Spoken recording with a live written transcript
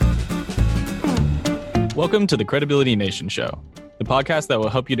Welcome to the Credibility Nation Show, the podcast that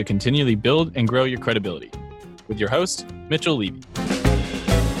will help you to continually build and grow your credibility. With your host, Mitchell Levy.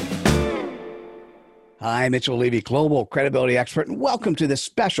 Hi, Mitchell Levy, global credibility expert, and welcome to this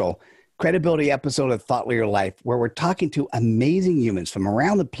special credibility episode of Thought Leader Life, where we're talking to amazing humans from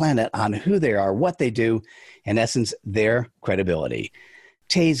around the planet on who they are, what they do, in essence, their credibility.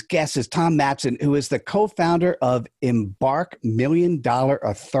 Today's guest is Tom Matzen, who is the co-founder of Embark $1 Million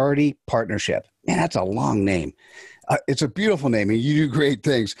Authority Partnership. Man, that's a long name. It's a beautiful name, and you do great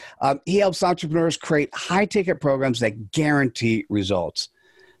things. He helps entrepreneurs create high-ticket programs that guarantee results.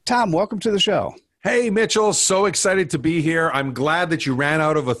 Tom, welcome to the show. Hey, Mitchell, so excited to be here. I'm glad that you ran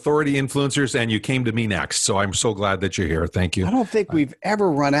out of authority influencers and you came to me next. So I'm so glad that you're here. Thank you. I don't think we've ever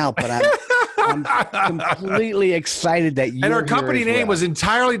run out, but I'm completely excited that you're And our here company as name well. was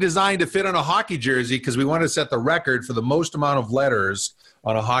entirely designed to fit on a hockey jersey because we wanted to set the record for the most amount of letters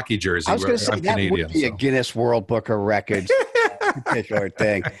on a hockey jersey. I was going to say I'm that Canadian, would be a Guinness World Book of Records particular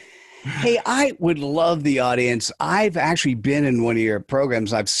thing. Hey, I would love the audience. I've actually been in one of your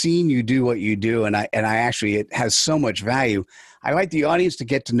programs. I've seen you do what you do, and I actually, it has so much value. I like the audience to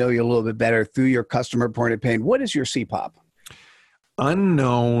get to know you a little bit better through your customer point of pain. What is your CPOP?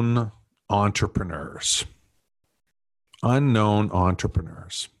 Unknown entrepreneurs. Unknown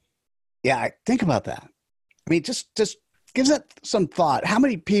entrepreneurs. Yeah, think about that. I mean, just give that some thought. How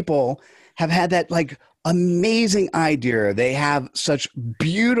many people have had that like amazing idea? They have such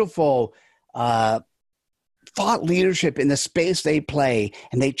beautiful thought leadership in the space they play,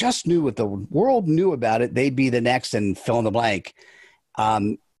 and they just knew what the world knew about it. They'd be the next and fill in the blank.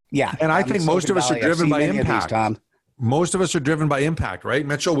 Yeah. And I think most of us are driven by impact. Tom. Most of us are driven by impact, right,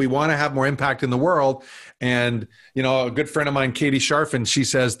 Mitchell? We want to have more impact in the world. And, you know, a good friend of mine, Katie Sharfin, she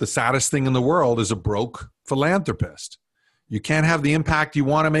says the saddest thing in the world is a broke philanthropist. You can't have the impact you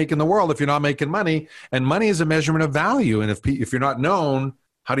want to make in the world if you're not making money. And money is a measurement of value. And if you're not known,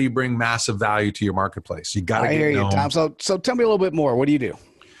 how do you bring massive value to your marketplace? You got to get known. I hear you, Tom. So tell me a little bit more. What do you do?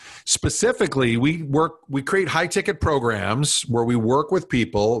 Specifically, we create high-ticket programs where we work with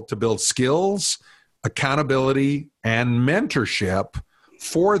people to build skills, accountability, and mentorship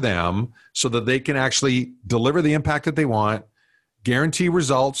for them so that they can actually deliver the impact that they want, guarantee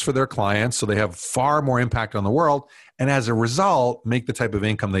results for their clients so they have far more impact on the world, and as a result, make the type of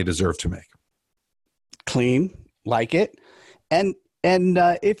income they deserve to make. Clean, like it. And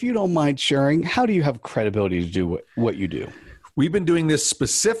if you don't mind sharing, how do you have credibility to do what you do? We've been doing this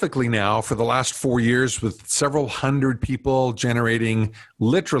specifically now for the last 4 years with several hundred people generating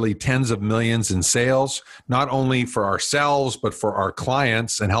literally tens of millions in sales, not only for ourselves, but for our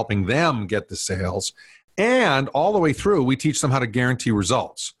clients and helping them get the sales. And all the way through, we teach them how to guarantee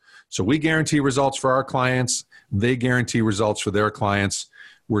results. So we guarantee results for our clients. They guarantee results for their clients.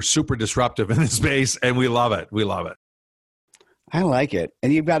 We're super disruptive in this space, and we love it. We love it. I like it.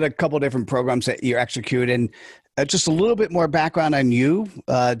 And you've got a couple of different programs that you're executing. Just a little bit more background on you,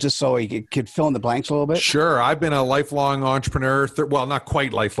 just so you could fill in the blanks a little bit. Sure. I've been a lifelong entrepreneur. Well, not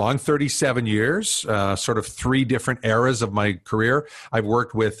quite lifelong, 37 years, sort of 3 different eras of my career. I've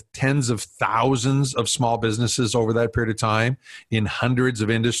worked with tens of thousands of small businesses over that period of time in hundreds of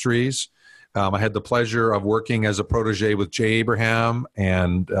industries. I had the pleasure of working as a protege with Jay Abraham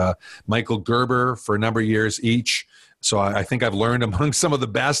and Michael Gerber for a number of years each. So I think I've learned among some of the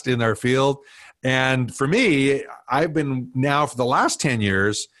best in our field. And for me, I've been now for the last 10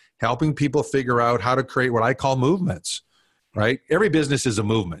 years helping people figure out how to create what I call movements, right? Every business is a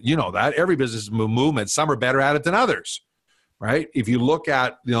movement. You know that. Every business is a movement. Some are better at it than others, right? If you look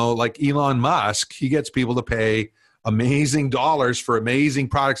at, like Elon Musk, he gets people to pay amazing dollars for amazing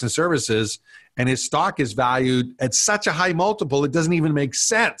products and services, and his stock is valued at such a high multiple, it doesn't even make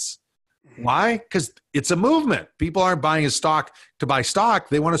sense. Why? Because it's a movement. People aren't buying his stock to buy stock.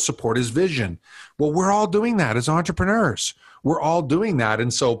 They want to support his vision. Well, we're all doing that as entrepreneurs. We're all doing that.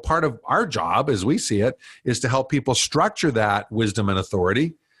 And so part of our job, as we see it, is to help people structure that wisdom and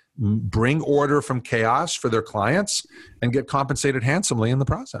authority, bring order from chaos for their clients, and get compensated handsomely in the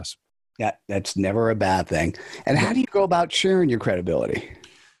process. Yeah, that's never a bad thing. And how do you go about sharing your credibility?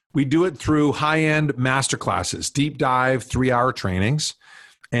 We do it through high-end masterclasses, deep dive, 3-hour trainings.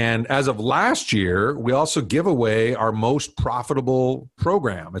 And as of last year, we also give away our most profitable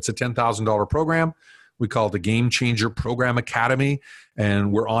program. It's a $10,000 program. We call it the Game Changer Program Academy.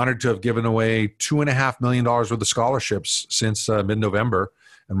 And we're honored to have given away $2.5 million worth of scholarships since mid-November.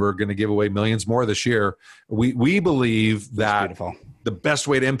 And we're going to give away millions more this year. We believe that the best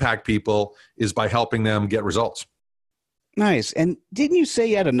way to impact people is by helping them get results. Nice. And didn't you say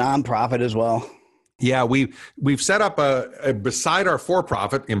you had a nonprofit as well? Yeah, we've set up beside our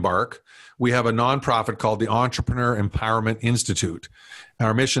for-profit, Embark, we have a nonprofit called the Entrepreneur Empowerment Institute.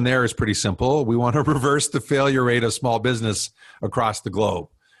 Our mission there is pretty simple. We want to reverse the failure rate of small business across the globe.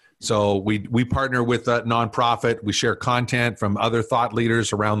 So we partner with that nonprofit. We share content from other thought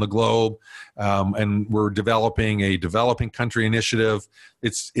leaders around the globe, and we're developing a developing country initiative.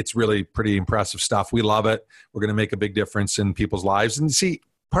 It's really pretty impressive stuff. We love it. We're going to make a big difference in people's lives. And see,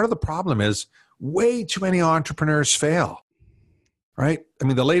 part of the problem is way too many entrepreneurs fail, right? I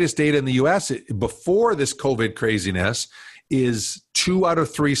mean, the latest data in the US before this COVID craziness is 2 out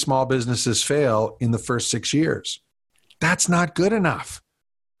of 3 small businesses fail in the first 6 years. That's not good enough.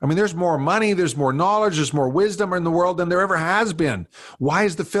 I mean, there's more money, there's more knowledge, there's more wisdom in the world than there ever has been. Why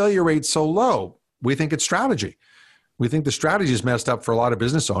is the failure rate so low? We think it's strategy. We think the strategy is messed up for a lot of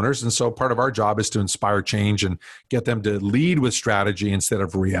business owners. And so part of our job is to inspire change and get them to lead with strategy instead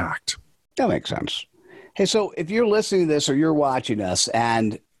of react. That makes sense. Hey, so if you're listening to this or you're watching us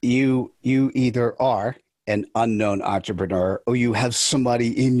and you either are an unknown entrepreneur or you have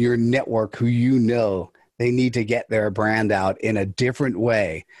somebody in your network who you know they need to get their brand out in a different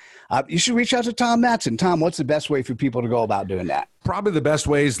way, you should reach out to Tom Matzen. Tom, what's the best way for people to go about doing that? Probably the best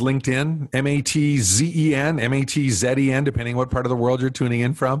way is LinkedIn, Matzen, Matzen, depending what part of the world you're tuning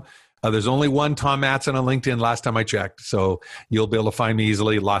in from. There's only one Tom Matzen on LinkedIn last time I checked. So you'll be able to find me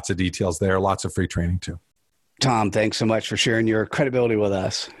easily. Lots of details there, lots of free training too. Tom, thanks so much for sharing your credibility with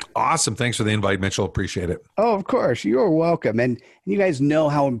us. Awesome. Thanks for the invite, Mitchell. Appreciate it. Oh, of course. You're welcome. And you guys know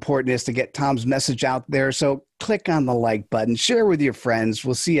how important it is to get Tom's message out there. So click on the like button, share with your friends.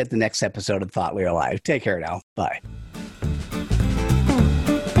 We'll see you at the next episode of Thought Leader Live. Take care now. Bye.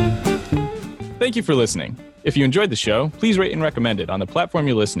 Thank you for listening. If you enjoyed the show, please rate and recommend it on the platform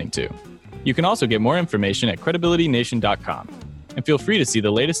you're listening to. You can also get more information at credibilitynation.com. And feel free to see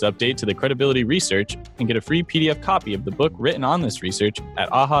the latest update to the credibility research and get a free PDF copy of the book written on this research at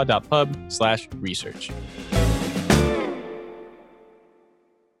aha.pub/research.